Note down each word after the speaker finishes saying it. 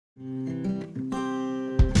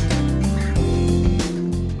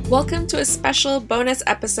Welcome to a special bonus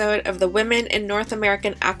episode of the Women in North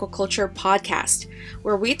American Aquaculture podcast,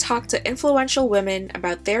 where we talk to influential women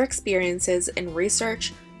about their experiences in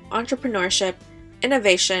research, entrepreneurship,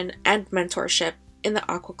 innovation, and mentorship in the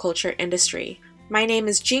aquaculture industry. My name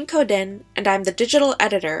is Jean Codin, and I'm the digital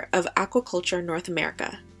editor of Aquaculture North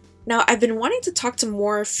America. Now, I've been wanting to talk to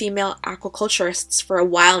more female aquaculturists for a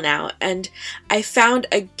while now, and I found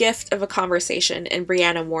a gift of a conversation in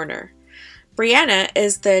Briana Warner. Briana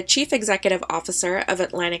is the Chief Executive Officer of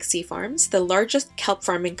Atlantic Sea Farms, the largest kelp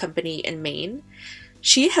farming company in Maine.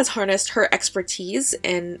 She has harnessed her expertise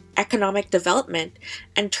in economic development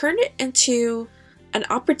and turned it into an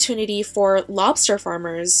opportunity for lobster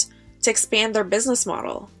farmers to expand their business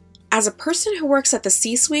model. As a person who works at the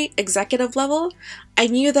C-suite executive level, I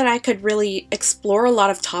knew that I could really explore a lot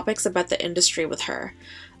of topics about the industry with her.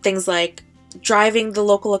 Things like driving the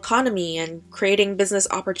local economy and creating business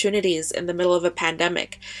opportunities in the middle of a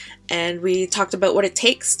pandemic. And we talked about what it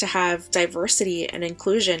takes to have diversity and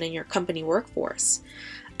inclusion in your company workforce.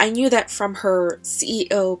 I knew that from her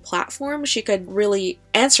CEO platform, she could really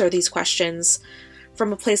answer these questions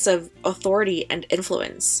from a place of authority and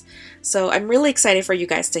influence. So I'm really excited for you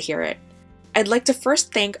guys to hear it. I'd like to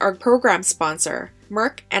first thank our program sponsor,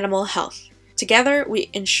 Merck Animal Health. Together, we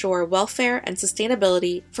ensure welfare and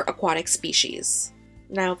sustainability for aquatic species.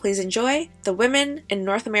 Now, please enjoy the Women in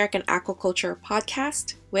North American Aquaculture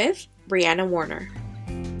podcast with Briana Warner.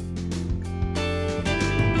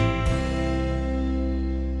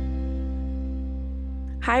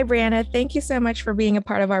 Hi, Briana. Thank you so much for being a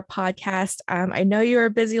part of our podcast. I know you're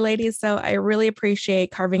a busy lady, so I really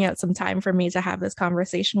appreciate carving out some time for me to have this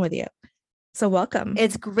conversation with you. So welcome.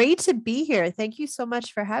 It's great to be here. Thank you so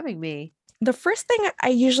much for having me. The first thing I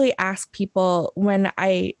usually ask people when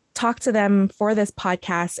I talk to them for this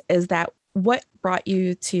podcast is that what brought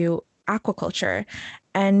you to aquaculture?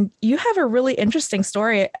 And you have a really interesting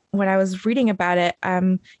story. When I was reading about it,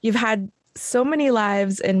 you've had so many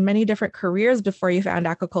lives and many different careers before you found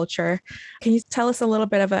aquaculture. Can you tell us a little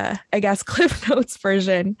bit of a, Cliff Notes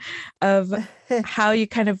version of how you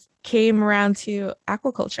kind of came around to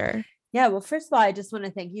aquaculture? Yeah, well, first of all, I just want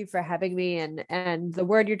to thank you for having me and the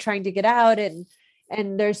word you're trying to get out. And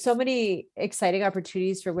there's so many exciting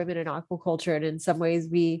opportunities for women in aquaculture. And in some ways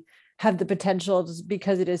we have the potential, just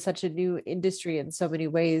because it is such a new industry in so many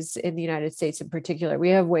ways in the United States in particular.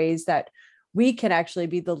 We have ways that we can actually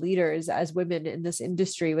be the leaders as women in this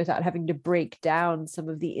industry without having to break down some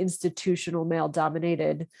of the institutional male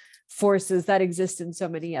dominated forces that exist in so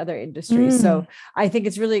many other industries. So I think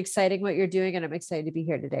it's really exciting what you're doing, and I'm excited to be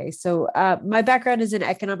here today. So my background is in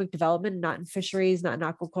economic development, not in fisheries, not in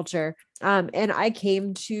aquaculture. And I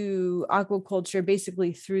came to aquaculture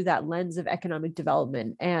basically through that lens of economic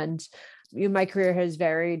development. And my career has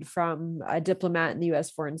varied from a diplomat in the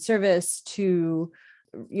U.S. Foreign Service to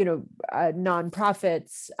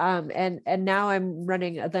nonprofits. And now I'm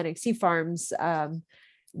running Atlantic Sea Farms,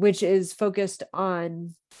 which is focused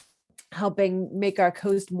on helping make our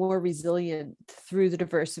coast more resilient through the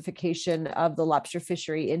diversification of the lobster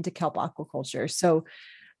fishery into kelp aquaculture. So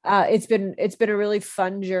it's been a really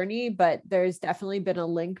fun journey, but there's definitely been a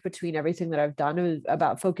link between everything that I've done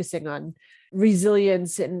about focusing on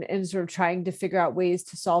resilience and sort of trying to figure out ways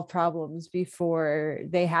to solve problems before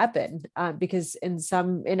they happen. Because in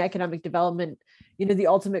economic development, the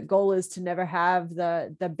ultimate goal is to never have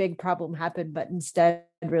the big problem happen, but instead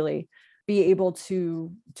really be able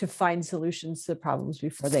to find solutions to the problems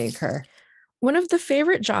before they occur. One of the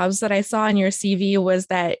favorite jobs that I saw on your CV was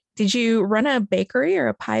that, did you run a bakery or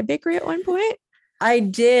a pie bakery at one point? I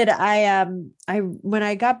did. When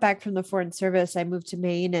I got back from the Foreign Service, I moved to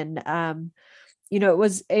Maine, and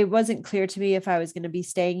it wasn't clear to me if I was going to be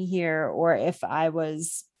staying here or if I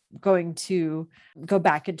was going to go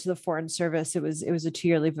back into the Foreign Service. It was a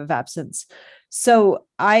 2-year leave of absence. So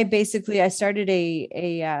I started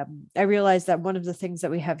I realized that one of the things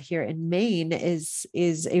that we have here in Maine is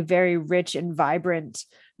a very rich and vibrant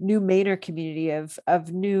new Mainer community of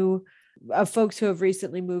folks who have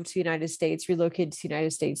recently moved to the United States, relocated to the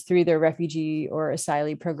United States through their refugee or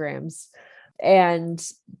asylee programs. And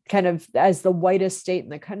kind of as the whitest state in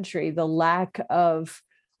the country, the lack of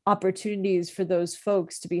opportunities for those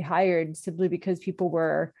folks to be hired simply because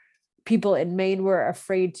people in Maine were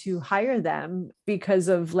afraid to hire them because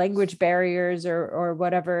of language barriers or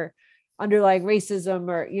whatever underlying racism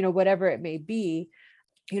or, whatever it may be.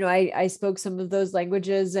 I spoke some of those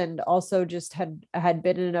languages, and also just had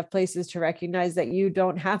been in enough places to recognize that you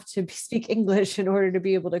don't have to speak English in order to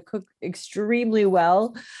be able to cook extremely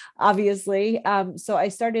well, obviously. So I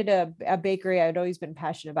started a bakery. I'd always been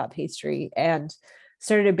passionate about pastry, and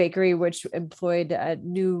started a bakery which employed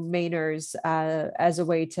new Mainers as a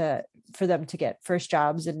way for them to get first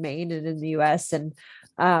jobs in Maine and in the US,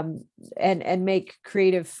 um, and make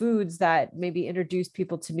creative foods that maybe introduce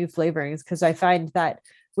people to new flavorings. Because I find that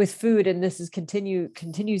with food, and this is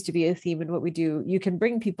continues to be a theme in what we do, you can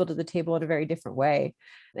bring people to the table in a very different way,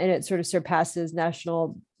 and it sort of surpasses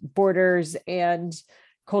national borders and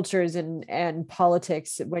cultures and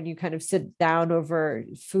politics. When you kind of sit down over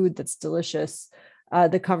food that's delicious,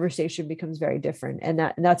 the conversation becomes very different, and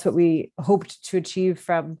that's what we hoped to achieve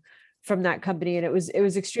from that company. And it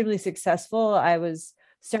was extremely successful. I was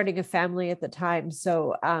starting a family at the time,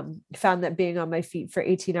 so found that being on my feet for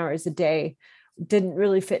 18 hours a day didn't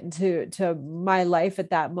really fit into my life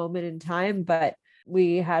at that moment in time. But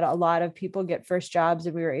we had a lot of people get first jobs,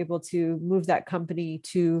 and we were able to move that company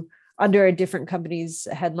to under a different company's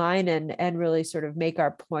headline, and really sort of make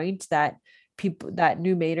our point that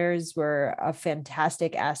new Mainers were a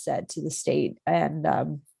fantastic asset to the state. And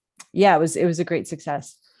yeah, it was a great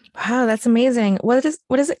success. Wow, that's amazing. What is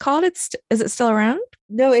it called? Is it still around?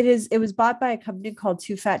 No, it is. It was bought by a company called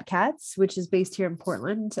Two Fat Cats, which is based here in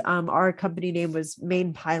Portland. Our company name was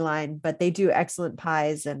Maine Pie Line, but they do excellent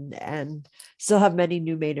pies, and still have many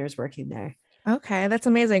new Mainers working there. Okay, that's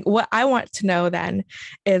amazing. What I want to know then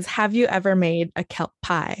is, have you ever made a kelp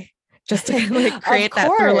pie? Just to like create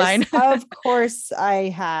that through line. Of course I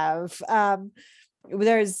have. I've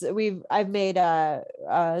made a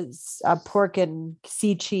pork and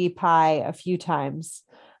sichi pie a few times,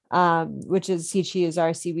 which is sichi is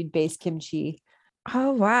our seaweed based kimchi.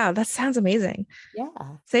 Oh, wow. That sounds amazing. Yeah.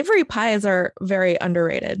 Savory pies are very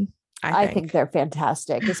underrated, I think they're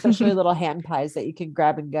fantastic, especially little hand pies that you can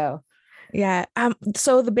grab and go. Yeah.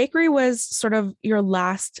 So the bakery was sort of your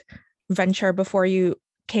last venture before you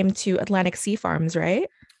came to Atlantic Sea Farms, right?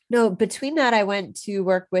 No, between that, I went to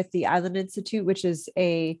work with the Island Institute, which is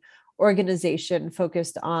a organization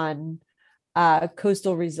focused on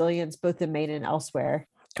coastal resilience, both in Maine and elsewhere.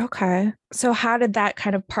 Okay. So how did that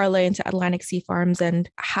kind of parlay into Atlantic Sea Farms, and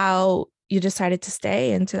how you decided to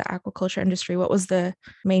stay into the aquaculture industry? What was the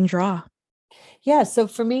main draw? Yeah. So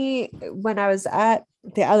for me, when I was at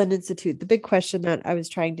the Island Institute, the big question that I was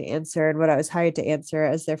trying to answer, and what I was hired to answer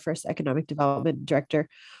as their first economic development director,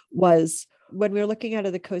 was when we were looking out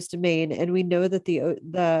of the coast of Maine, and we know that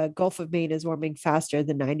the Gulf of Maine is warming faster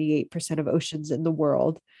than 98% of oceans in the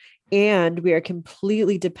world, and we are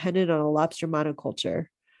completely dependent on a lobster monoculture.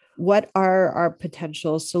 What are our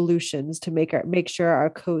potential solutions to make sure our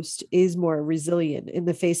coast is more resilient in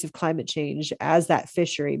the face of climate change as that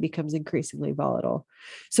fishery becomes increasingly volatile?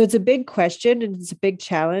 So it's a big question, and it's a big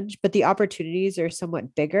challenge, but the opportunities are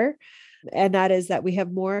somewhat bigger. And that is that we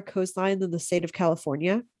have more coastline than the state of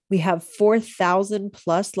California. We have 4,000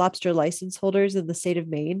 plus lobster license holders in the state of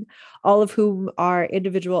Maine, all of whom are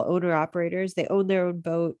individual owner operators. They own their own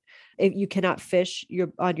boat. If you cannot fish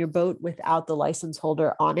on your boat without the license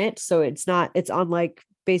holder on it. So it's unlike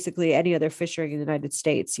basically any other fishery in the United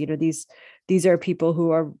States. These are people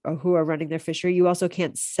who are running their fishery. You also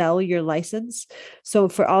can't sell your license. So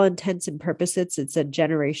for all intents and purposes, it's a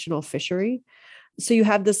generational fishery. So you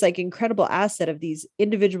have this like incredible asset of these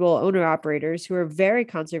individual owner operators who are very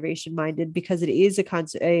conservation minded, because it is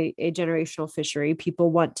a generational fishery.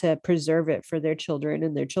 People want to preserve it for their children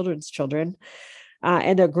and their children's children,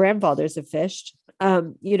 and their grandfathers have fished.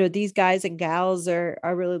 These guys and gals are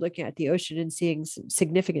really looking at the ocean and seeing some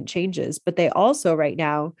significant changes, but they also right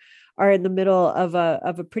now are in the middle of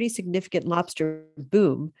a pretty significant lobster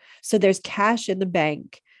boom. So there's cash in the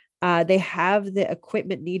bank. They have the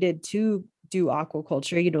equipment needed to do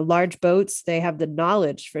aquaculture, large boats. They have the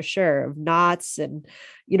knowledge for sure of knots, and,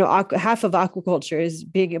 half of aquaculture is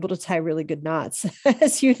being able to tie really good knots,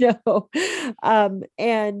 as you know,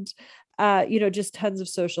 and just tons of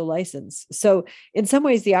social license. So in some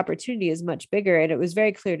ways, the opportunity is much bigger. And it was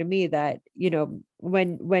very clear to me that,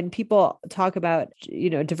 when people talk about,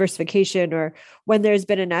 diversification, or when there's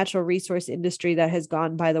been a natural resource industry that has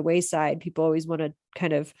gone by the wayside, people always want to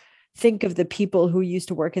kind of think of the people who used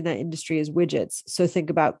to work in that industry as widgets. So think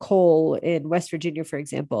about coal in West Virginia, for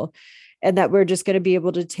example, and that we're just going to be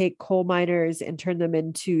able to take coal miners and turn them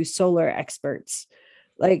into solar experts.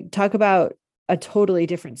 Like, talk about a totally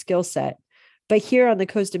different skill set. But here on the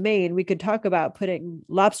coast of Maine, we could talk about putting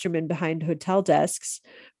lobstermen behind hotel desks,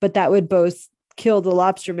 but that would both kill the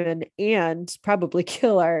lobstermen and probably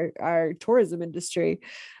kill our tourism industry.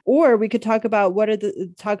 Or we could talk about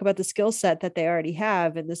the skill set that they already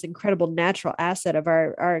have and this incredible natural asset of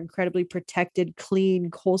our incredibly protected, clean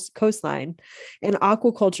coastline. And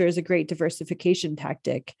aquaculture is a great diversification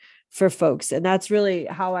tactic for folks. And that's really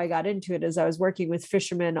how I got into it, as I was working with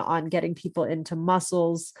fishermen on getting people into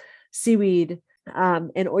mussels, seaweed,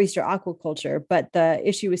 and oyster aquaculture. But the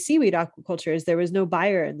issue with seaweed aquaculture is there was no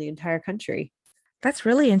buyer in the entire country. That's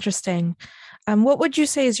really interesting. What would you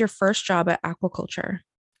say is your first job at aquaculture?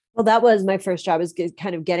 Well, that was my first job, is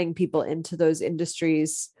kind of getting people into those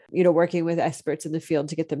industries, working with experts in the field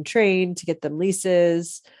to get them trained, to get them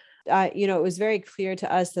leases. It was very clear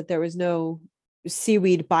to us that there was no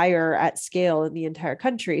seaweed buyer at scale in the entire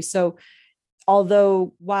country. So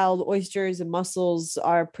although wild oysters and mussels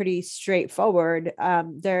are pretty straightforward,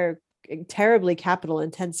 they're terribly capital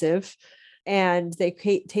intensive, and they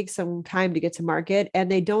take some time to get to market,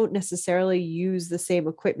 and they don't necessarily use the same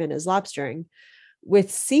equipment as lobstering.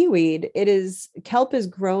 With seaweed, kelp is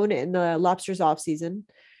grown in the lobster's off season.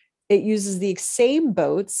 It uses the same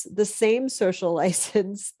boats, the same social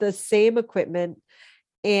license, the same equipment.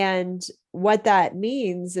 And what that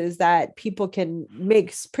means is that people can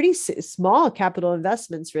make pretty small capital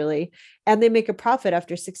investments, really, and they make a profit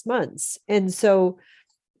after 6 months. And so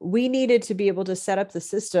we needed to be able to set up the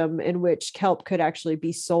system in which kelp could actually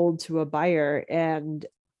be sold to a buyer and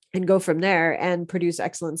go from there and produce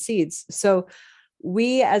excellent seeds. So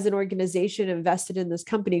we, as an organization, invested in this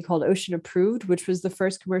company called Ocean Approved, which was the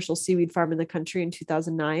first commercial seaweed farm in the country in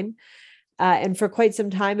 2009. And for quite some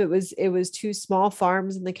time, it was two small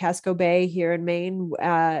farms in the Casco Bay here in Maine.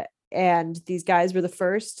 And these guys were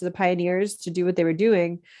the pioneers to do what they were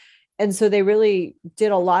doing. And so they really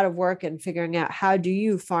did a lot of work in figuring out, how do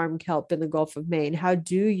you farm kelp in the Gulf of Maine? How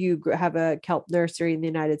do you have a kelp nursery in the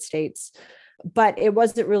United States? But it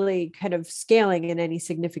wasn't really kind of scaling in any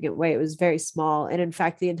significant way. It was very small. And in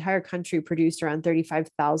fact, the entire country produced around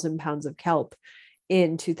 35,000 pounds of kelp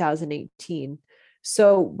in 2018.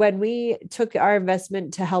 So when we took our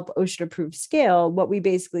investment to help Ocean Approved scale, what we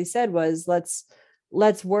basically said was,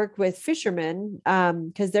 let's work with fishermen,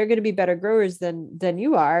 because they're going to be better growers than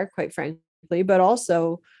you are, quite frankly, but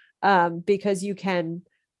also because you can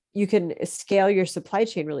scale your supply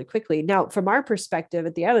chain really quickly. Now, from our perspective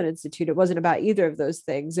at the Island Institute, it wasn't about either of those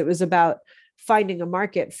things. It was about finding a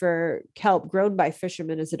market for kelp grown by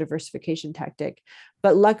fishermen as a diversification tactic.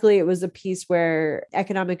 But luckily, it was a piece where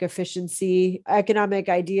economic efficiency, economic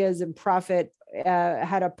ideas, and profit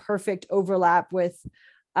had a perfect overlap with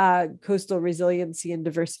coastal resiliency and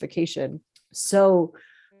diversification. So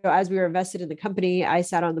as we were invested in the company, I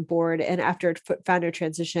sat on the board, and after a founder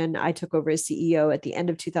transition, I took over as CEO at the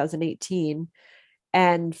end of 2018.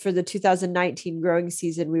 And for the 2019 growing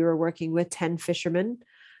season, we were working with 10 fishermen.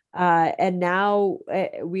 And now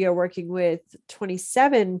we are working with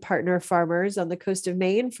 27 partner farmers on the coast of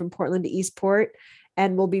Maine, from Portland to Eastport.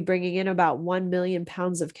 And we'll be bringing in about 1 million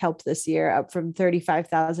pounds of kelp this year, up from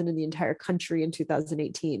 35,000 in the entire country in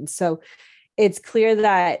 2018. So it's clear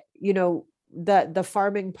that, the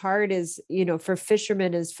farming part is, for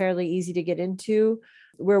fishermen, is fairly easy to get into,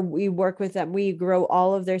 where we work with them. We grow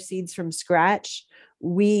all of their seeds from scratch.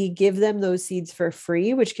 We give them those seeds for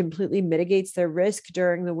free, which completely mitigates their risk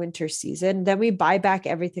during the winter season. Then we buy back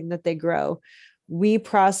everything that they grow. We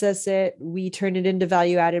process it. We turn it into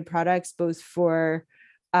value-added products, both for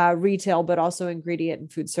retail, but also ingredient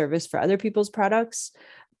and food service for other people's products.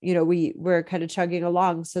 We're kind of chugging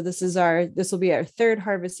along. So this will be our third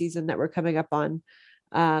harvest season that we're coming up on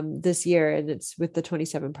this year, and it's with the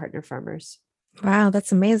 27 partner farmers. Wow,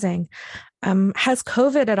 that's amazing. Has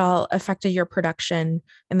COVID at all affected your production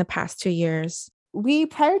in the past 2 years? We,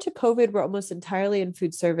 prior to COVID, were almost entirely in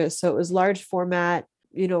food service. So it was large format,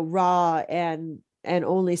 raw and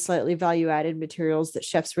only slightly value-added materials that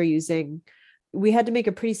chefs were using. We had to make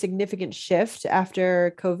a pretty significant shift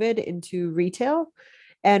after COVID into retail.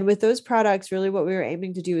 And with those products, really what we were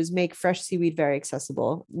aiming to do is make fresh seaweed very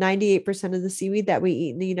accessible. 98% of the seaweed that we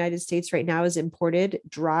eat in the United States right now is imported,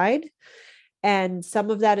 dried. And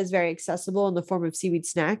some of that is very accessible in the form of seaweed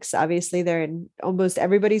snacks. Obviously, they're in almost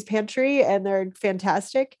everybody's pantry and they're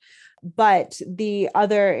fantastic. But the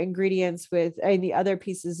other ingredients the other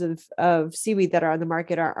pieces of seaweed that are on the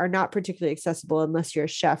market are not particularly accessible unless you're a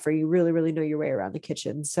chef or you really, really know your way around the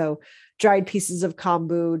kitchen. So dried pieces of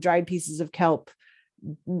kombu, dried pieces of kelp,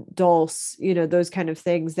 dulse, those kind of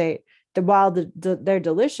things. While they're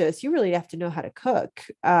delicious, you really have to know how to cook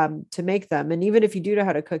to make them. And even if you do know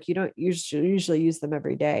how to cook, you don't usually use them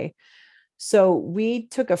every day. So we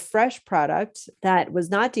took a fresh product that was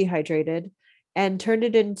not dehydrated and turned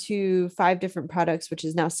it into 5 different products, which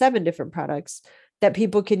is now 7 different products that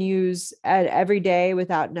people can use every day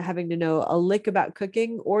without having to know a lick about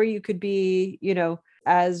cooking. Or you could be,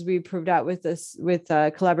 as we proved out with this, with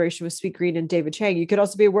collaboration with Sweet Green and David Chang, you could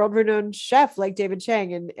also be a world-renowned chef like David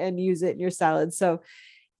Chang and use it in your salad. So,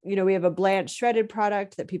 we have a blanched shredded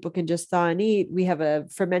product that people can just thaw and eat. We have a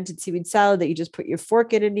fermented seaweed salad that you just put your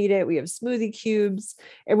fork in and eat it. We have smoothie cubes,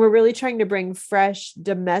 and we're really trying to bring fresh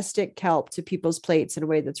domestic kelp to people's plates in a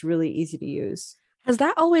way that's really easy to use. Has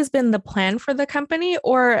that always been the plan for the company,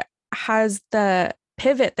 or has the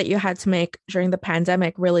pivot that you had to make during the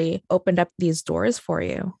pandemic really opened up these doors for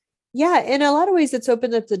you? Yeah, in a lot of ways, it's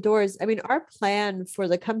opened up the doors. I mean, our plan for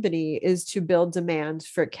the company is to build demand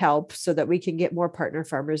for kelp so that we can get more partner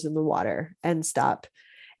farmers in the water and stop.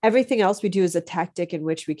 Everything else we do is a tactic in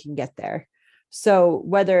which we can get there. So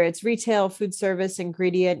whether it's retail, food service,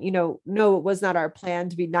 ingredient, no, it was not our plan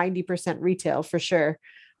to be 90% retail for sure.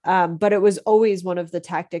 But it was always one of the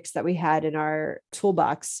tactics that we had in our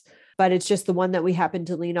toolbox. But it's just the one that we happen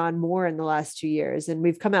to lean on more in the last 2 years. And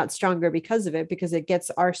we've come out stronger because of it, because it gets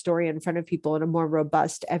our story in front of people in a more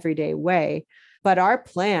robust, everyday way. But our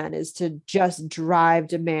plan is to just drive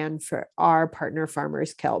demand for our partner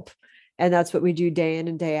farmers' kelp. And that's what we do day in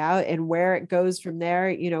and day out. And where it goes from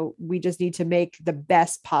there, we just need to make the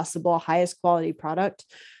best possible, highest quality product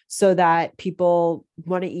so that people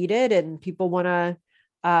want to eat it and people want to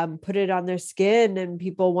put it on their skin, and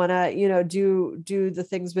people want to, do the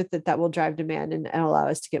things with it that will drive demand and allow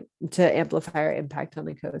us to amplify our impact on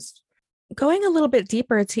the coast. Going a little bit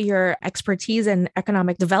deeper to your expertise in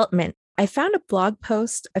economic development, I found a blog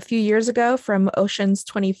post a few years ago from Oceans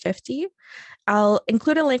 2050. I'll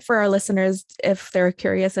include a link for our listeners if they're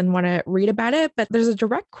curious and want to read about it. But there's a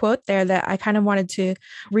direct quote there that I kind of wanted to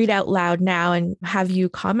read out loud now and have you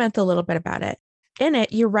comment a little bit about it. In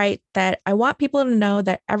it, you write that I want people to know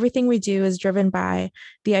that everything we do is driven by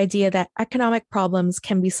the idea that economic problems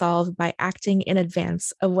can be solved by acting in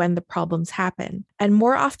advance of when the problems happen. And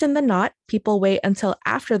more often than not, people wait until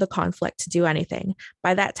after the conflict to do anything.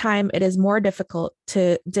 By that time, it is more difficult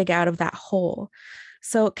to dig out of that hole.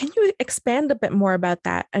 So can you expand a bit more about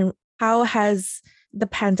that? And how has the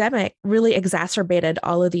pandemic really exacerbated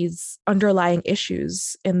all of these underlying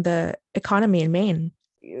issues in the economy in Maine?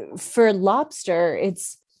 For lobster,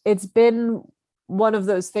 it's been one of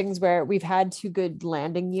those things where we've had 2 good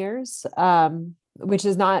landing years, which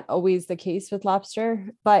is not always the case with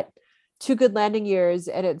lobster, but 2 good landing years.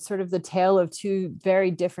 And it's sort of the tale of 2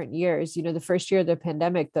 very different years. The first year of the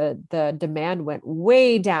pandemic, the demand went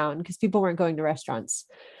way down because people weren't going to restaurants.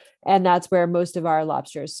 And that's where most of our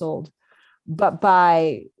lobster is sold. But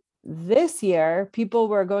by this year, people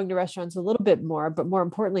were going to restaurants a little bit more, but more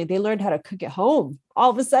importantly, they learned how to cook at home.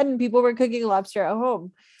 All of a sudden, people were cooking lobster at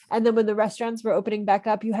home. And then when the restaurants were opening back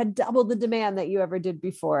up, you had double the demand that you ever did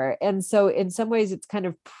before. And so in some ways, it's kind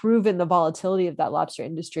of proven the volatility of that lobster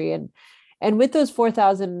industry. And with those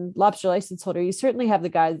 4,000 lobster license holder, you certainly have the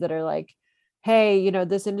guys that are like, hey,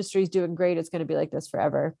 this industry is doing great. It's going to be like this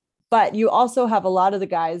forever. But you also have a lot of the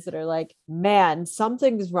guys that are like, man,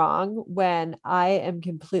 something's wrong when I am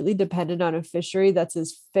completely dependent on a fishery that's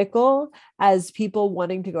as fickle as people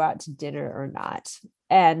wanting to go out to dinner or not.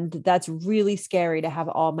 And that's really scary to have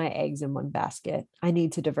all my eggs in one basket. I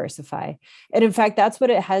need to diversify. And in fact, that's what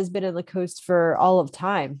it has been in the coast for all of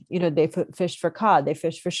time. They fish for cod, they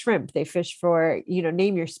fish for shrimp, they fish for,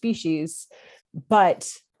 name your species.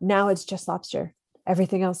 But now it's just lobster.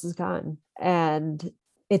 Everything else is gone. And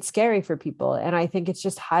it's scary for people. And I think it's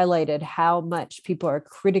just highlighted how much people are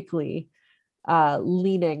critically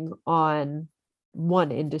leaning on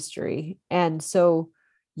one industry. And so,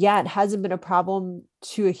 yeah, it hasn't been a problem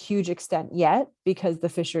to a huge extent yet because the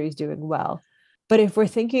fishery is doing well. But if we're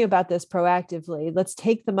thinking about this proactively, let's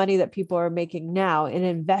take the money that people are making now and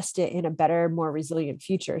invest it in a better, more resilient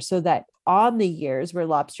future so that on the years where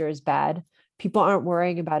lobster is bad, people aren't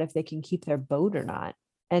worrying about if they can keep their boat or not.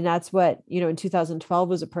 And that's what, in 2012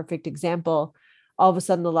 was a perfect example. All of a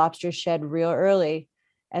sudden, the lobsters shed real early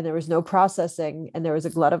and there was no processing and there was a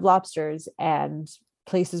glut of lobsters and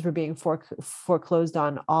places were being foreclosed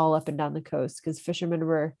on all up and down the coast because fishermen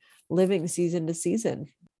were living season to season.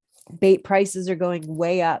 Bait prices are going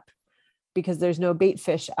way up because there's no bait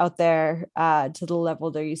fish out there to the level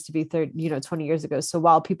there used to be 20 years ago. So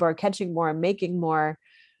while people are catching more and making more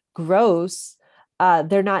gross,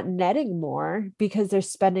 they're not netting more because they're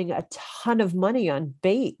spending a ton of money on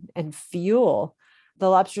bait and fuel. The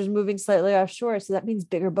lobster's moving slightly offshore. So that means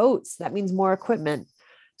bigger boats. That means more equipment.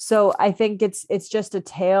 So I think it's just a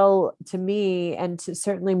tale to me and to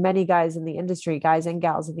certainly many guys in the industry, guys and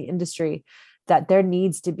gals in the industry, that there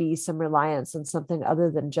needs to be some reliance on something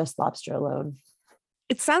other than just lobster alone.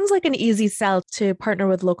 It sounds like an easy sell to partner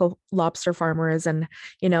with local lobster farmers and,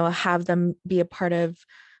 have them be a part of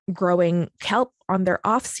growing kelp on their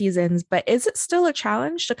off seasons. But is it still a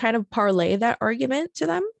challenge to kind of parlay that argument to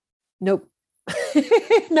them? Nope,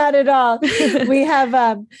 not at all. We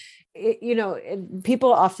have,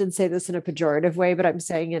 people often say this in a pejorative way, but I'm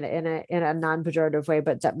saying it in a non-pejorative way,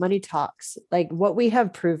 but that money talks. Like what we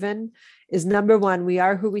have proven is, number one, we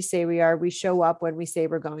are who we say we are. We show up when we say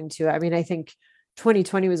we're going to. I mean, I think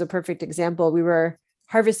 2020 was a perfect example.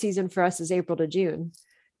 Harvest season for us is April to June.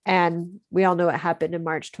 And we all know what happened in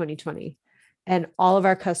March 2020. And all of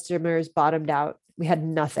our customers bottomed out. We had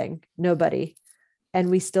nothing, nobody. And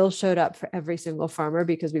we still showed up for every single farmer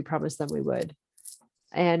because we promised them we would.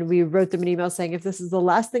 And we wrote them an email saying, if this is the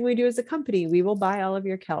last thing we do as a company, we will buy all of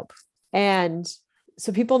your kelp. And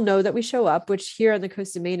so people know that we show up, which here on the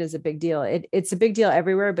coast of Maine is a big deal. It's a big deal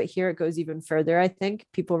everywhere, but here it goes even further. I think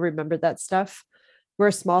people remember that stuff. We're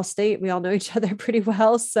a small state. We all know each other pretty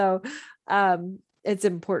well. So it's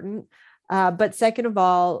important. But second of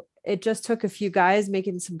all, it just took a few guys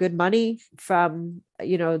making some good money from,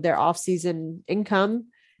 their off-season income.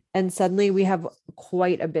 And suddenly we have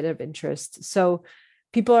quite a bit of interest. So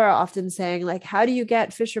people are often saying, like, how do you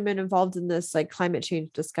get fishermen involved in this like climate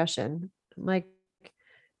change discussion? I'm like,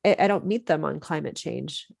 I don't meet them on climate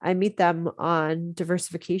change. I meet them on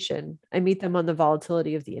diversification. I meet them on the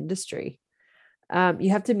volatility of the industry. You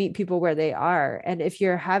have to meet people where they are. And if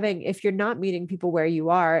you're not meeting people where you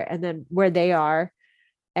are and then where they are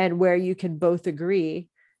and where you can both agree,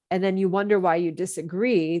 and then you wonder why you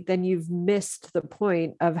disagree, then you've missed the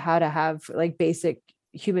point of how to have like basic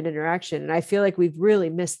human interaction. And I feel like we've really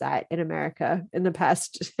missed that in America in the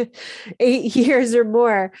past 8 years or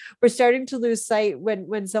more. We're starting to lose sight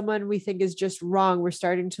when someone we think is just wrong, we're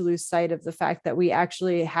starting to lose sight of the fact that we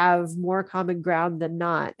actually have more common ground than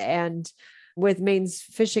not. And with Maine's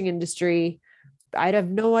fishing industry, I'd have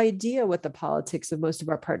no idea what the politics of most of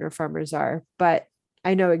our partner farmers are, but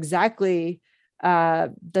I know exactly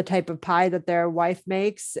the type of pie that their wife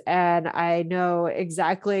makes. And I know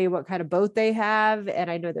exactly what kind of boat they have. And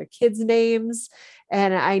I know their kids' names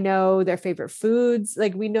and I know their favorite foods.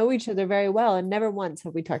 Like we know each other very well. And never once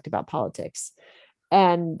have we talked about politics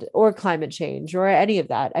or climate change or any of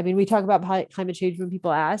that. I mean, we talk about climate change when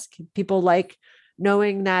people ask. People like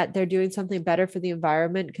knowing that they're doing something better for the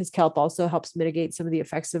environment, because kelp also helps mitigate some of the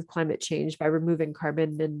effects of climate change by removing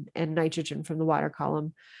carbon and nitrogen from the water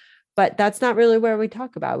column. But that's not really where we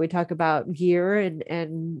talk about. We talk about gear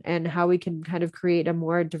and how we can kind of create a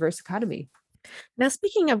more diverse economy. Now,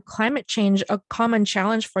 speaking of climate change, a common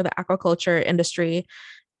challenge for the aquaculture industry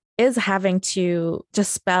is having to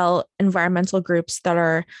dispel environmental groups that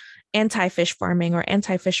are anti-fish farming or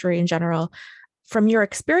anti-fishery in general. From your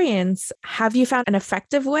experience, have you found an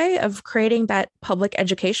effective way of creating that public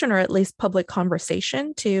education or at least public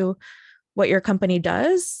conversation to what your company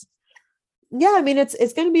does? Yeah, I mean, it's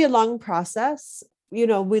going to be a long process.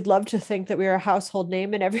 We'd love to think that we're a household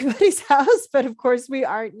name in everybody's house, but of course we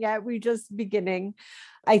aren't yet. We're just beginning.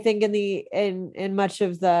 I think in much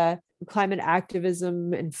of the climate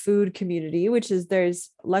activism and food community, which is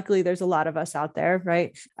luckily there's a lot of us out there,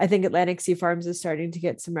 right? I think Atlantic Sea Farms is starting to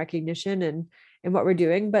get some recognition in what we're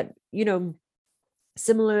doing. But,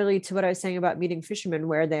 similarly to what I was saying about meeting fishermen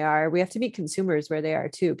where they are, we have to meet consumers where they are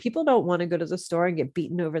too. People don't want to go to the store and get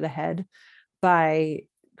beaten over the head by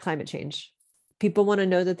climate change. People want to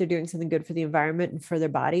know that they're doing something good for the environment and for their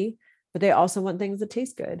body, but they also want things that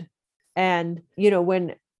taste good. And,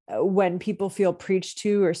 when people feel preached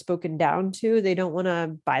to or spoken down to, they don't want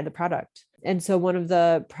to buy the product. And so one of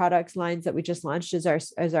the product lines that we just launched is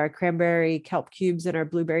our cranberry kelp cubes and our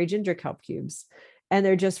blueberry ginger kelp cubes. And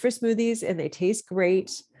they're just for smoothies and they taste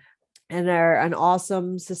great. And they're an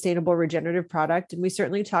awesome, sustainable, regenerative product. And we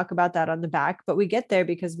certainly talk about that on the back, but we get there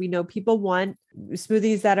because we know people want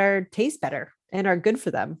smoothies that taste better and are good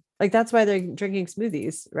for them. Like that's why they're drinking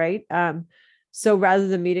smoothies, right? So rather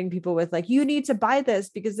than meeting people with like, you need to buy this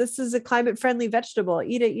because this is a climate friendly vegetable,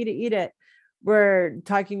 eat it, eat it, eat it. We're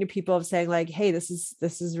talking to people of saying like, hey, this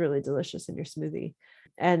is really delicious in your smoothie.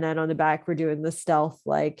 And then on the back, we're doing the stealth,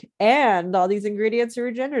 and all these ingredients are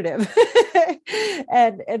regenerative.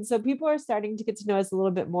 and so people are starting to get to know us a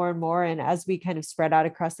little bit more and more. And as we kind of spread out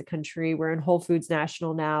across the country, we're in Whole Foods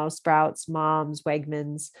National now, Sprouts, Mom's,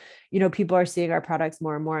 Wegmans, people are seeing our products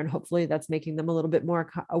more and more. And hopefully that's making them a little bit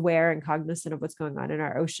more aware and cognizant of what's going on in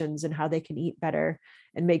our oceans and how they can eat better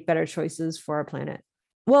and make better choices for our planet.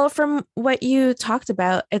 Well, from what you talked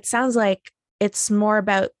about, it sounds like it's more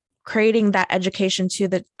about creating that education to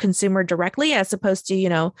the consumer directly, as opposed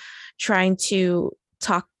to, trying to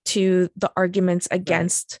talk to the arguments Right.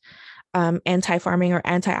 against anti-farming or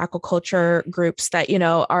anti-aquaculture groups that,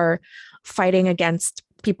 are fighting against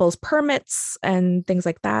people's permits and things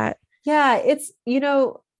like that. Yeah, it's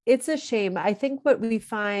a shame. I think what we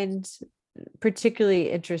find particularly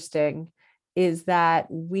interesting is that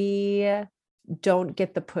we don't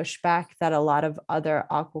get the pushback that a lot of other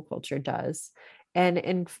aquaculture does. And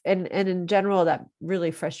in general, that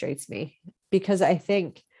really frustrates me because I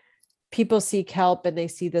think people see kelp and they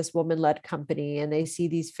see this woman-led company and they see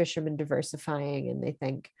these fishermen diversifying and they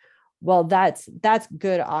think, well, that's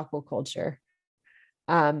good aquaculture.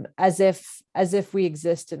 As if we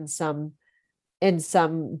exist in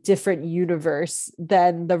some different universe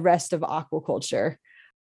than the rest of aquaculture.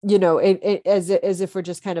 As if we're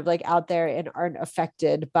just kind of like out there and aren't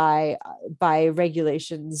affected by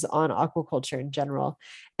regulations on aquaculture in general.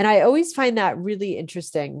 And I always find that really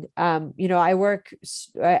interesting. I work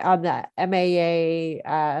on the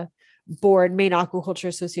MAA board, Maine Aquaculture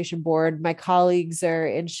Association board. My colleagues are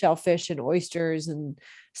in shellfish and oysters and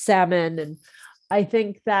salmon. And I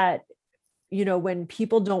think that, when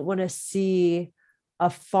people don't want to see a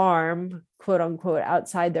farm, quote unquote,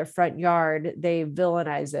 outside their front yard, they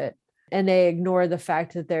villainize it and they ignore the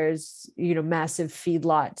fact that there's, massive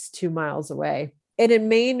feedlots 2 miles away. And in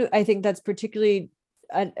Maine, I think that's particularly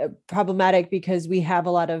problematic because we have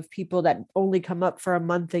a lot of people that only come up for a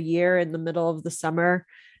month a year in the middle of the summer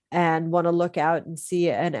and want to look out and see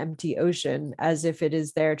an empty ocean as if it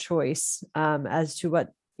is their choice, as to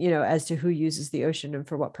who uses the ocean and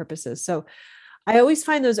for what purposes. So I always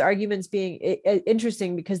find those arguments being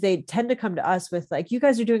interesting because they tend to come to us with like, you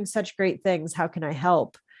guys are doing such great things. How can I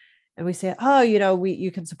help? And we say, oh,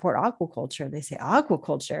 you can support aquaculture. And they say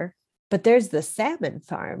aquaculture, but there's the salmon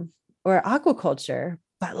farm or aquaculture,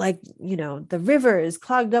 but the river is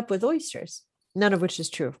clogged up with oysters, none of which is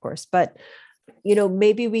true, of course, but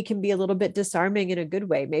maybe we can be a little bit disarming in a good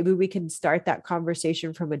way. Maybe we can start that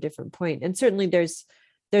conversation from a different point. And certainly there's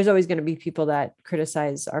always going to be people that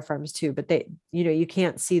criticize our farms too, but they, you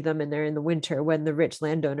can't see them and they're in the winter when the rich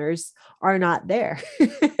landowners are not there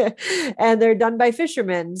and they're done by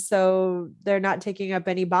fishermen. So they're not taking up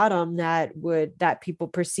any bottom that people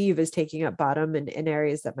perceive as taking up bottom in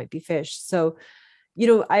areas that might be fished. So,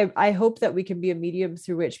 I hope that we can be a medium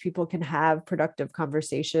through which people can have productive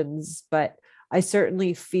conversations, but I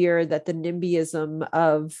certainly fear that the NIMBYism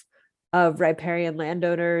of riparian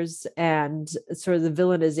landowners and sort of the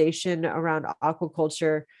villainization around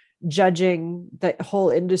aquaculture, judging the whole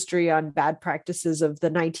industry on bad practices of the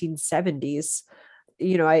 1970s.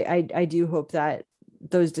 I do hope that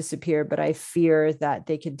those disappear, but I fear that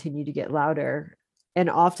they continue to get louder, and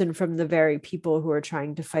often from the very people who are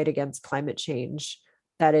trying to fight against climate change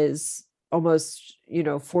that is almost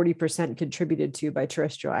 40% contributed to by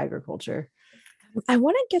terrestrial agriculture. I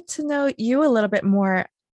want to get to know you a little bit more.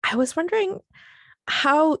 I was wondering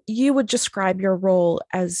how you would describe your role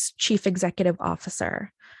as Chief Executive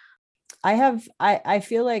Officer. I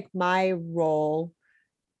feel like my role,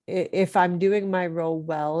 if I'm doing my role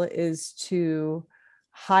well, is to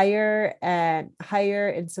hire and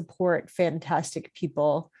support fantastic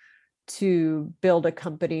people to build a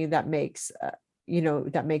company that makes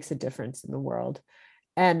a difference in the world.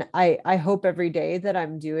 And I hope every day that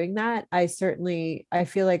I'm doing that. I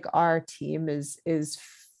feel like our team is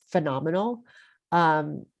phenomenal.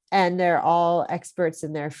 And they're all experts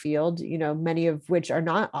in their field, many of which are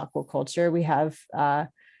not aquaculture. We have a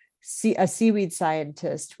seaweed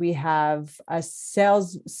scientist, we have a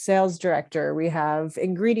sales director, we have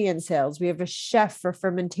ingredient sales, we have a chef for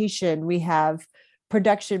fermentation, we have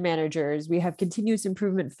production managers, we have continuous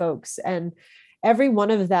improvement folks. And every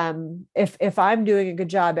one of them, if I'm doing a good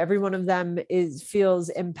job, every one of them feels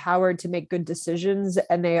empowered to make good decisions,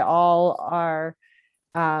 and they all are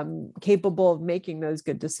capable of making those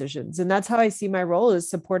good decisions. And that's how I see my role, is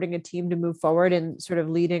supporting a team to move forward and sort of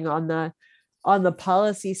leading on the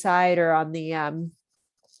policy side, or on the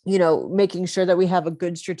making sure that we have a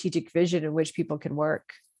good strategic vision in which people can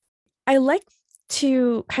work. I like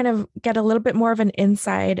to kind of get a little bit more of an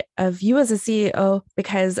insight of you as a CEO,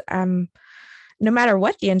 because no matter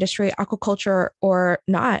what the industry, aquaculture or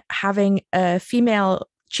not, having a female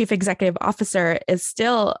chief executive officer is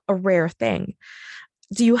still a rare thing.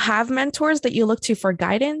 Do you have mentors that you look to for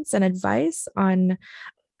guidance and advice on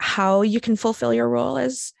how you can fulfill your role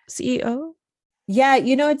as CEO? Yeah,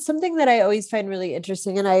 it's something that I always find really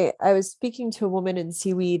interesting. And I was speaking to a woman in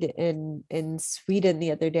seaweed in Sweden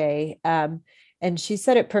the other day, and she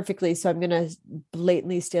said it perfectly. So I'm going to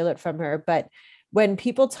blatantly steal it from her. But when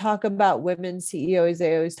people talk about women CEOs,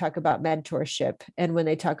 they always talk about mentorship. And when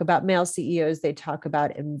they talk about male CEOs, they talk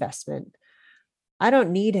about investment. I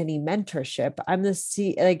don't need any mentorship.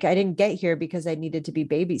 Like I didn't get here because I needed to be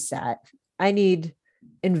babysat. I need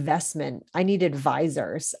investment. I need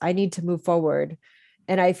advisors. I need to move forward.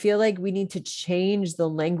 And I feel like we need to change the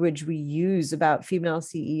language we use about female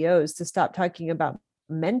CEOs to stop talking about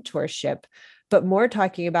mentorship, but more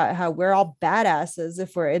talking about how we're all badasses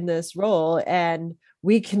if we're in this role and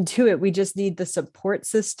we can do it. We just need the support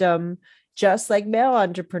system, just like male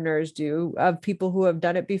entrepreneurs do, of people who have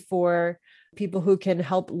done it before, people who can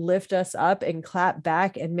help lift us up and clap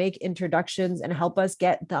back and make introductions and help us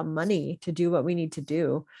get the money to do what we need to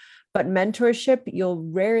do. But mentorship, you'll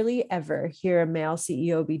rarely ever hear a male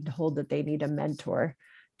CEO be told that they need a mentor.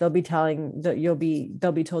 They'll be told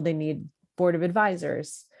they need board of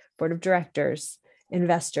advisors, board of directors,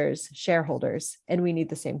 investors, shareholders, and we need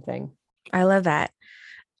the same thing. I love that.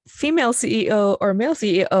 Female CEO or male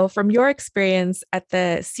CEO, from your experience at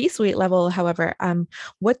the C-suite level, however,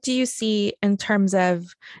 what do you see in terms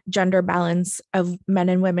of gender balance of men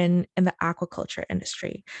and women in the aquaculture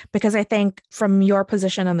industry? Because I think from your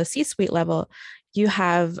position on the C-suite level, you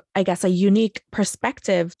have, I guess, a unique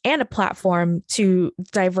perspective and a platform to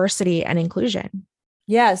diversity and inclusion.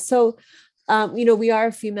 Yeah. So we are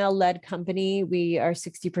a female-led company. We are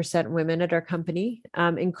 60% women at our company,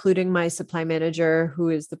 including my supply manager, who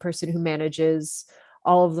is the person who manages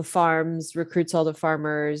all of the farms, recruits all the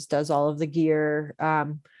farmers, does all of the gear.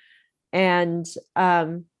 So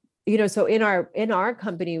in our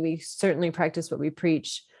company, we certainly practice what we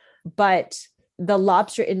preach, but the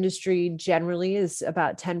lobster industry generally is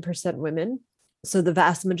about 10% women. So the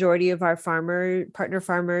vast majority of our partner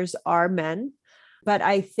farmers are men. But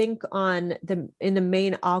I think in the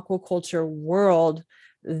Maine aquaculture world,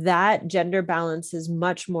 that gender balance is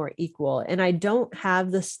much more equal. And I don't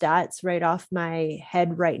have the stats right off my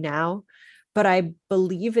head right now, but I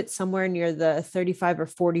believe it's somewhere near the 35 or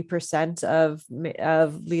 40% of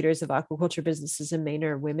leaders of aquaculture businesses in Maine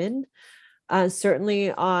are women.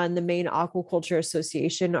 Certainly on the Maine Aquaculture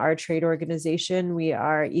Association, our trade organization, we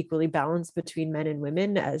are equally balanced between men and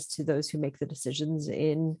women as to those who make the decisions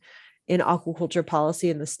in aquaculture policy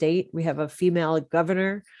in the state. We have a female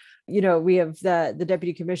governor. We have the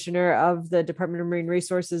deputy commissioner of the Department of Marine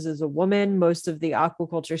Resources is a woman. Most of the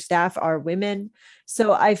aquaculture staff are women.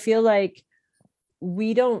 So I feel like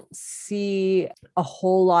we don't see a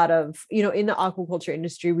whole lot of, in the aquaculture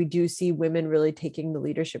industry, we do see women really taking the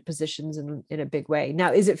leadership positions in a big way.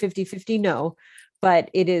 Now, is it 50-50? No,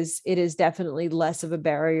 but it is definitely less of a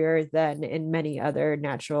barrier than in any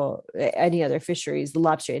other fisheries, the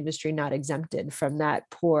lobster industry not exempted from that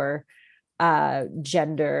poor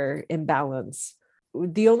gender imbalance.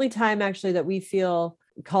 The only time actually that we feel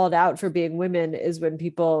called out for being women is when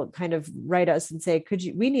people kind of write us and say,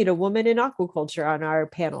 we need a woman in aquaculture on our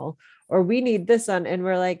panel, or we need this on, and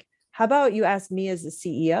we're like, how about you ask me as a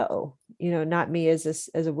CEO, not me as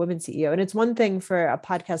a woman CEO. And it's one thing for a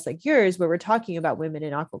podcast like yours where we're talking about women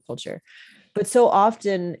in aquaculture, but so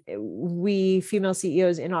often we female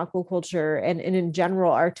CEOs in aquaculture and in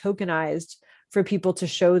general are tokenized for people to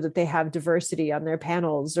show that they have diversity on their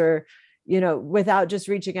panels, or without just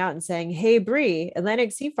reaching out and saying, hey, Bree,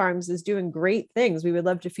 Atlantic Sea Farms is doing great things. We would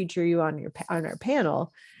love to feature you on our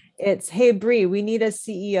panel. It's, hey, Bree, we need a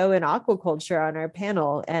CEO in aquaculture on our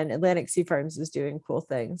panel, and Atlantic Sea Farms is doing cool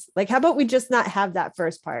things. Like, how about we just not have that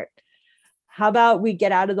first part? How about we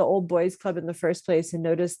get out of the old boys club in the first place and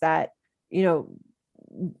notice that,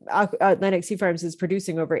 Atlantic Sea Farms is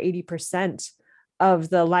producing over 80% of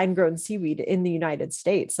the line-grown seaweed in the United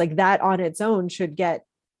States. Like, that on its own should get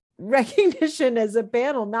recognition as a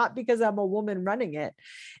panel, not because I'm a woman running it.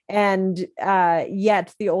 And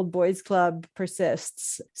yet the old boys club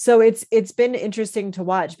persists. So it's been interesting to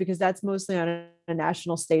watch, because that's mostly on a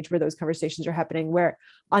national stage where those conversations are happening, where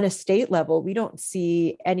on a state level, we don't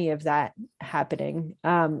see any of that happening.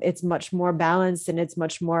 It's much more balanced, and it's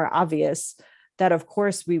much more obvious that, of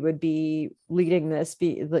course, we would be leading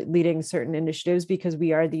certain initiatives because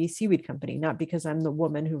we are the seaweed company, not because I'm the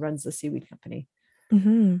woman who runs the seaweed company.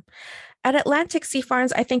 Mm-hmm. At Atlantic Sea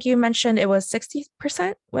Farms, I think you mentioned it was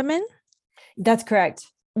 60% women. That's correct.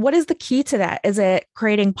 What is the key to that? Is it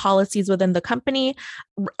creating policies within the company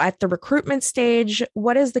at the recruitment stage?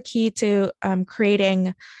 What is the key to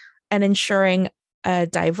creating and ensuring a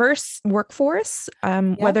diverse workforce,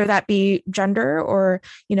 whether that be gender or,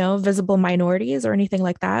 visible minorities or anything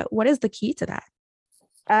like that? What is the key to that?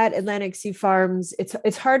 At Atlantic Sea Farms,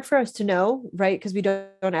 it's hard for us to know, right? Because we don't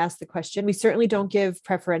ask the question. We certainly don't give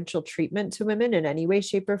preferential treatment to women in any way,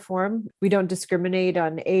 shape, or form. We don't discriminate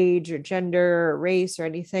on age or gender or race or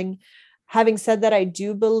anything. Having said that, I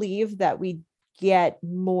do believe that we get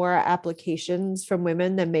more applications from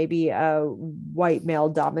women than maybe a white male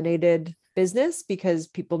dominated business, because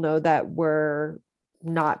people know that we're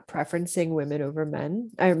not preferencing women over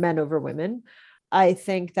men or men over women. I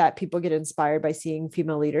think that people get inspired by seeing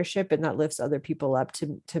female leadership, and that lifts other people up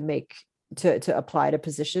to apply to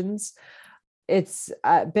positions. It's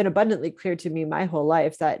been abundantly clear to me my whole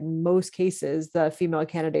life that in most cases the female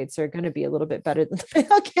candidates are going to be a little bit better than the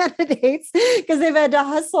male candidates because they've had to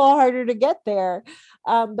hustle harder to get there.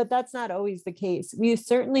 But that's not always the case. We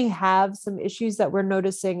certainly have some issues that we're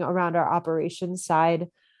noticing around our operations side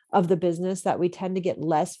of the business, that we tend to get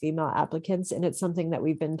less female applicants. And it's something that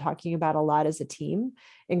we've been talking about a lot as a team,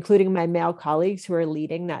 including my male colleagues who are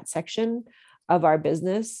leading that section of our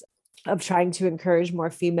business, of trying to encourage more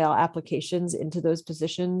female applications into those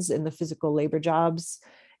positions in the physical labor jobs,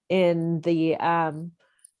 in the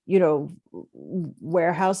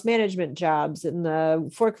warehouse management jobs, in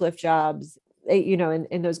the forklift jobs,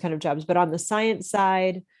 in those kind of jobs. But on the science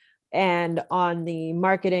side and on the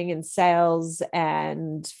marketing and sales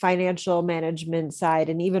and financial management side,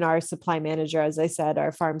 and even our supply manager, as I said,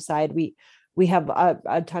 our farm side, we have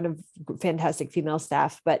a ton of fantastic female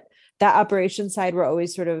staff. But that operation side, we're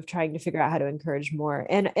always sort of trying to figure out how to encourage more.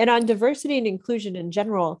 And on diversity and inclusion in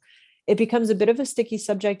general, it becomes a bit of a sticky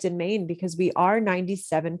subject in Maine because we are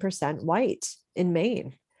 97% white in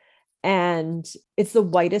Maine, and it's the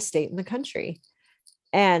whitest state in the country.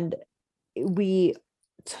 And we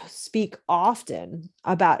speak often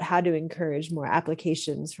about how to encourage more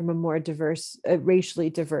applications from a more diverse,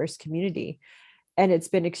 racially diverse community. And it's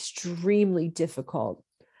been extremely difficult.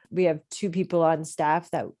 We have 2 people on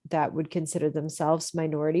staff that would consider themselves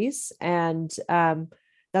minorities. And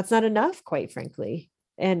that's not enough, quite frankly.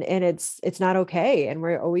 And it's not okay. And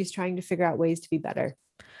we're always trying to figure out ways to be better.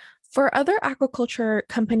 For other aquaculture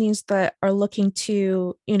companies that are looking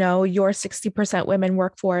to, your 60% women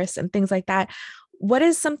workforce and things like that, what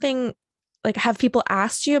is something like, have people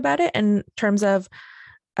asked you about it in terms of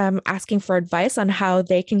asking for advice on how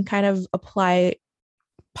they can kind of apply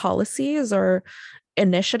policies or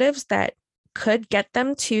initiatives that could get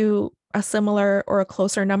them to a similar or a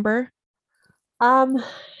closer number?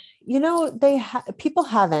 People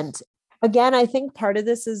haven't. Again, I think part of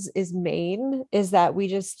this is Maine, is that we're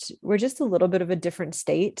just a little bit of a different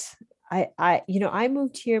state. I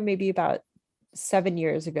moved here maybe about 7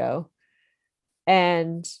 years ago,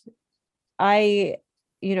 and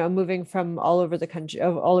moving from all over the country,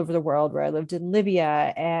 all over the world, where I lived in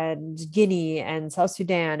Libya and Guinea and South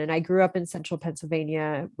Sudan. And I grew up in central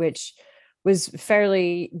Pennsylvania, which was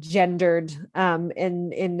fairly gendered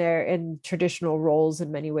in traditional roles.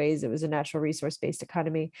 In many ways, it was a natural resource based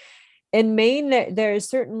economy. In Maine, there's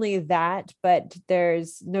certainly that, but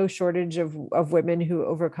there's no shortage of women who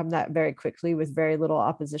overcome that very quickly with very little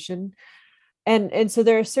opposition. And so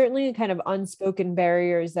there are certainly kind of unspoken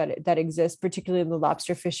barriers that exist, particularly in the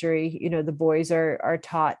lobster fishery. The boys are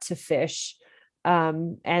taught to fish,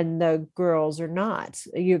 and the girls are not.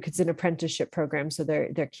 It's an apprenticeship program, so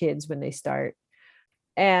they're kids when they start.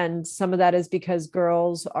 And some of that is because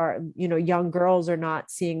young girls are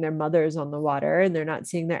not seeing their mothers on the water, and they're not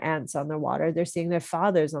seeing their aunts on the water. They're seeing their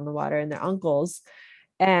fathers on the water and their uncles.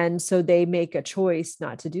 And so they make a choice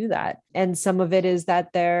not to do that. And some of it is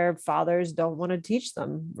that their fathers don't want to teach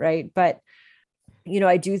them, right? But,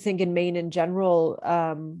 I do think in Maine in general,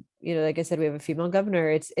 like I said, we have a female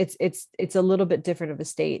governor. It's a little bit different of a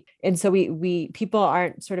state. And so people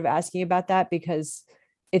aren't sort of asking about that because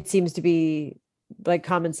it seems to be like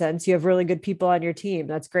common sense. You have really good people on your team.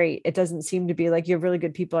 That's great. It doesn't seem to be like you have really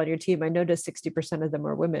good people on your team. I noticed 60% of them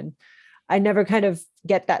are women. I never kind of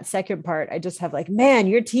get that second part. I just have like, man,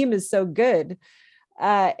 your team is so good.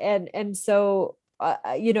 But on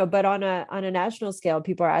a national scale,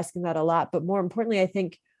 people are asking that a lot. But more importantly, I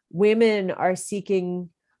think women are seeking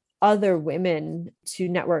other women to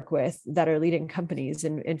network with that are leading companies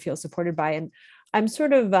and feel supported by. And I'm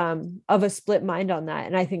sort of a split mind on that.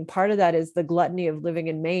 And I think part of that is the gluttony of living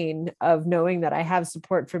in Maine, of knowing that I have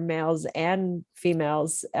support from males and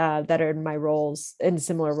females that are in my roles, in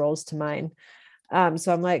similar roles to mine.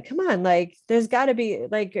 So I'm like, come on, like, there's got to be,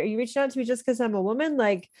 like, are you reaching out to me just because I'm a woman?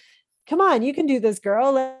 Like, come on, you can do this,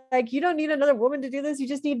 girl. Like, you don't need another woman to do this. You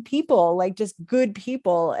just need people, like just good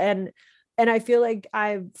people. And I feel like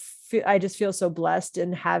I just feel so blessed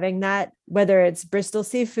in having that, whether it's Bristol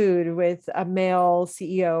Seafood with a male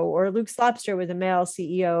CEO or Luke's Lobster with a male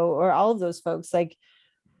CEO or all of those folks. Like,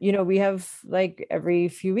 we have like every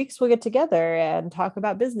few weeks we'll get together and talk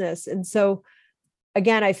about business. And so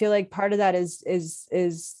again, I feel like part of that is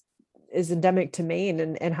endemic to Maine,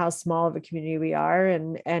 and how small of a community we are,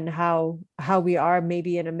 and how we are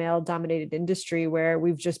maybe in a male dominated industry where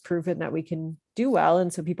we've just proven that we can do well.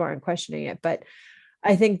 And so people aren't questioning it. But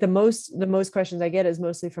I think the most questions I get is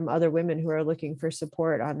mostly from other women who are looking for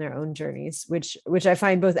support on their own journeys, which I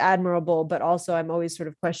find both admirable, but also I'm always sort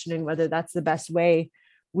of questioning whether that's the best way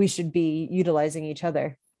we should be utilizing each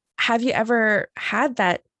other. Have you ever had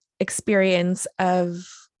that experience of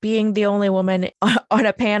being the only woman on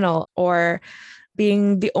a panel, or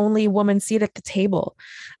being the only woman seated at the table?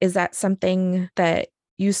 Is that something that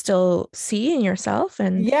you still see in yourself?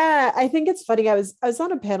 And Yeah, I think it's funny. I was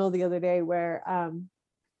on a panel the other day where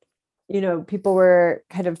people were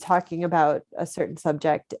kind of talking about a certain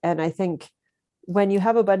subject. And I think when you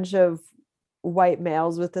have a bunch of white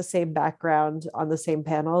males with the same background on the same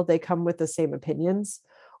panel, they come with the same opinions,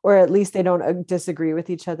 or at least they don't disagree with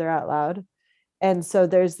each other out loud. And so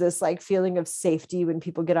there's this like feeling of safety when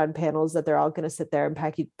people get on panels, that they're all going to sit there and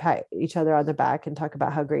pat each other on the back and talk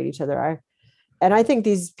about how great each other are. And I think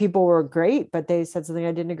these people were great, but they said something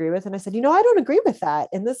I didn't agree with. And I said, I don't agree with that.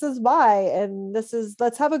 And this is why. And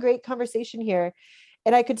let's have a great conversation here.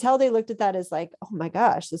 And I could tell they looked at that as like, oh my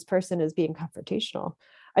gosh, this person is being confrontational.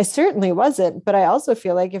 I certainly wasn't, but I also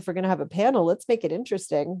feel like if we're going to have a panel, let's make it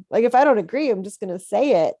interesting. Like if I don't agree, I'm just going to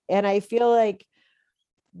say it. And I feel like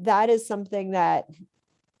that is something that,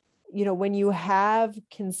 when you have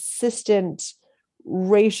consistent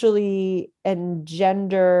racially and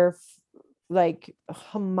gender like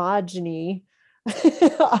homogeny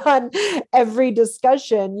on every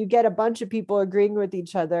discussion, you get a bunch of people agreeing with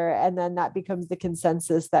each other, and then that becomes the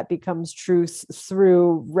consensus that becomes truth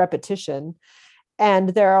through repetition. And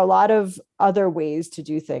there are a lot of other ways to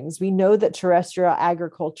do things. We know that terrestrial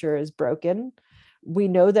agriculture is broken. We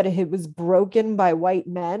know that it was broken by white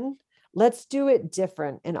men. Let's do it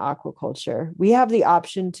different in aquaculture. We have the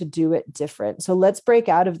option to do it different. So let's break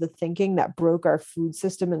out of the thinking that broke our food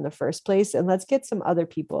system in the first place, and let's get some other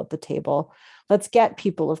people at the table. Let's get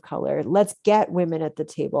people of color. Let's get women at the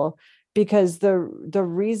table, because the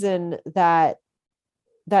reason that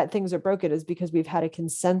things are broken is because we've had a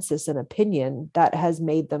consensus and opinion that has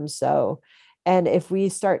made them so. And if we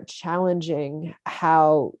start challenging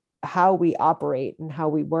how we operate and how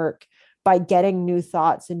we work by getting new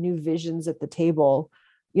thoughts and new visions at the table,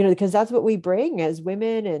 because that's what we bring as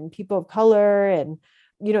women and people of color. And,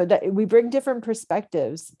 that we bring different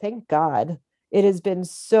perspectives. Thank God. It has been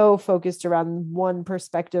so focused around one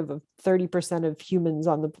perspective of 30% of humans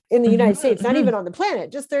in the United States, not even on the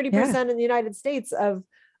planet, just 30% in the United States of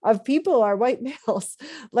people are white males.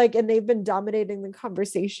 And they've been dominating the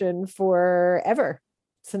conversation forever,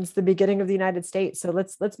 since the beginning of the United States. So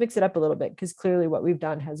let's mix it up a little bit, because clearly what we've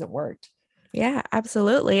done hasn't worked. Yeah,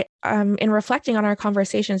 absolutely. In reflecting on our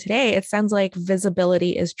conversation today, it sounds like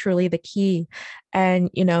visibility is truly the key, and,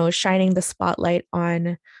 shining the spotlight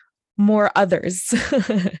on more others.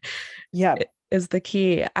 Yeah. Is the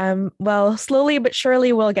key. Well, slowly but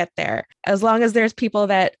surely we'll get there. As long as there's people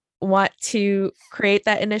that want to create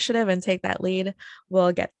that initiative and take that lead,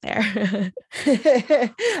 we'll get there.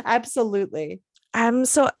 Absolutely.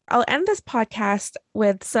 So I'll end this podcast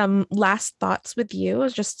with some last thoughts with you,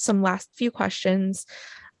 just some last few questions.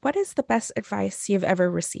 What is the best advice you've ever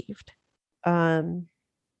received?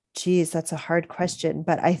 Geez, that's a hard question,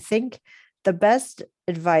 but I think the best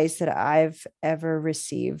advice that I've ever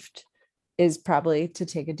received is probably to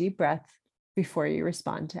take a deep breath before you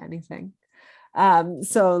respond to anything.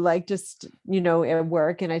 So like just, at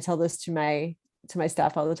work, and I tell this to my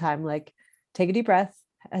staff all the time, like, take a deep breath.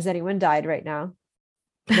 Has anyone died right now?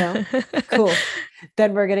 No? Cool.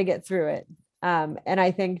 Then we're going to get through it. And I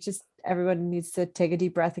think just everyone needs to take a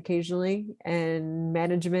deep breath occasionally, and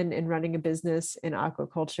management and running a business in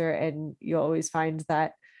aquaculture. And you'll always find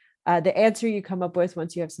that the answer you come up with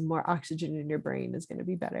once you have some more oxygen in your brain is going to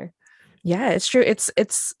be better. Yeah, it's true.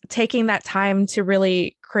 It's taking that time to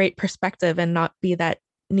really create perspective and not be that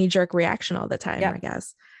knee-jerk reaction all the time, I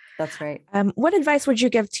guess. That's right. What advice would you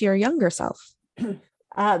give to your younger self?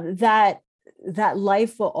 That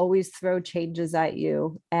life will always throw changes at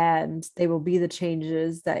you, and they will be the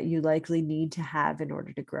changes that you likely need to have in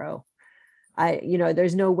order to grow.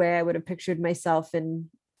 There's no way I would have pictured myself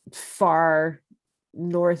in far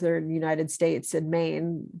northern United States in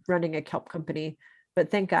Maine running a kelp company,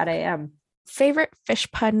 but thank God I am. Favorite fish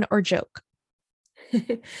pun or joke?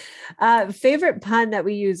 Favorite pun that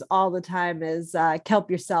we use all the time is kelp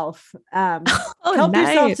yourself. Kelp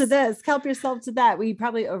yourself to this, kelp yourself to that. We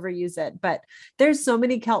probably overuse it, but there's so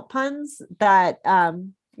many kelp puns that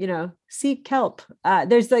sea kelp.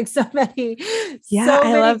 There's like so many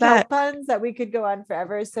I love kelp that. puns that we could go on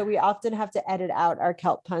forever. So we often have to edit out our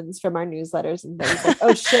kelp puns from our newsletters and things. Like,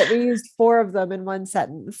 oh shit, we used 4 of them in one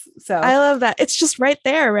sentence. So I love that. It's just right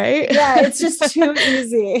there, right? Yeah, it's just too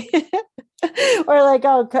easy. Or like,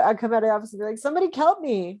 I'll come out of the office and be like, somebody kelp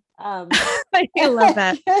me. I love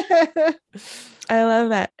that. I love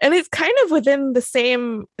that. And it's kind of within the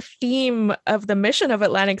same theme of the mission of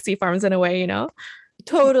Atlantic Sea Farms in a way,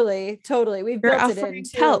 Totally. We've You're built it offering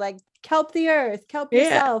into kelp. like kelp the earth, kelp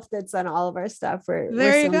yourself. That's on all of our stuff.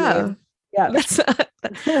 There you go. Lame. Yeah.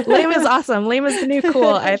 Lame is awesome. Lame is the new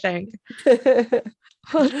cool, I think.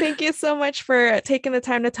 Well, thank you so much for taking the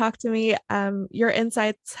time to talk to me. Your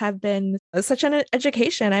insights have been such an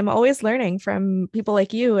education. I'm always learning from people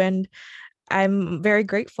like you, and I'm very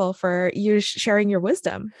grateful for you sharing your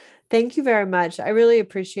wisdom. Thank you very much. I really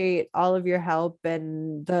appreciate all of your help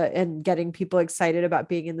and getting people excited about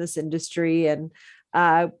being in this industry, and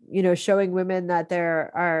showing women that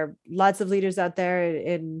there are lots of leaders out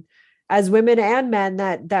there as women and men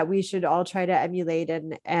that we should all try to emulate.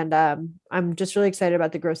 And I'm just really excited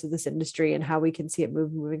about the growth of this industry and how we can see it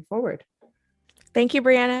moving forward. Thank you,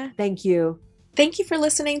 Briana. Thank you. Thank you for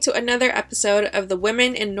listening to another episode of the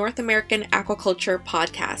Women in North American Aquaculture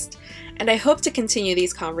podcast. And I hope to continue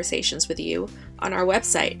these conversations with you on our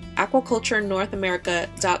website,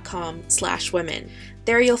 aquaculturenorthamerica.com/women.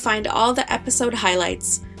 There you'll find all the episode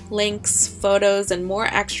highlights, links, photos, and more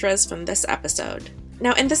extras from this episode.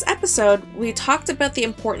 Now, in this episode, we talked about the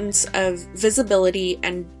importance of visibility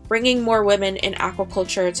and bringing more women in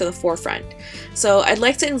aquaculture to the forefront. So I'd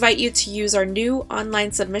like to invite you to use our new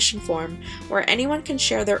online submission form where anyone can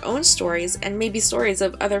share their own stories and maybe stories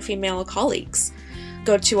of other female colleagues.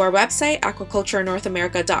 Go to our website,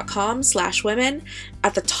 aquaculturenorthamerica.com/women.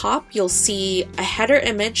 At the top, you'll see a header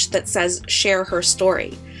image that says share her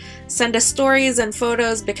story. Send us stories and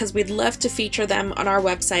photos because we'd love to feature them on our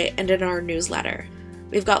website and in our newsletter.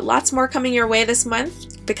 We've got lots more coming your way this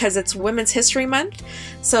month because it's Women's History Month.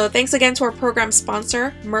 So thanks again to our program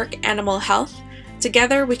sponsor, Merck Animal Health.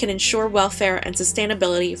 Together we can ensure welfare and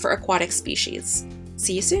sustainability for aquatic species.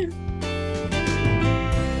 See you soon.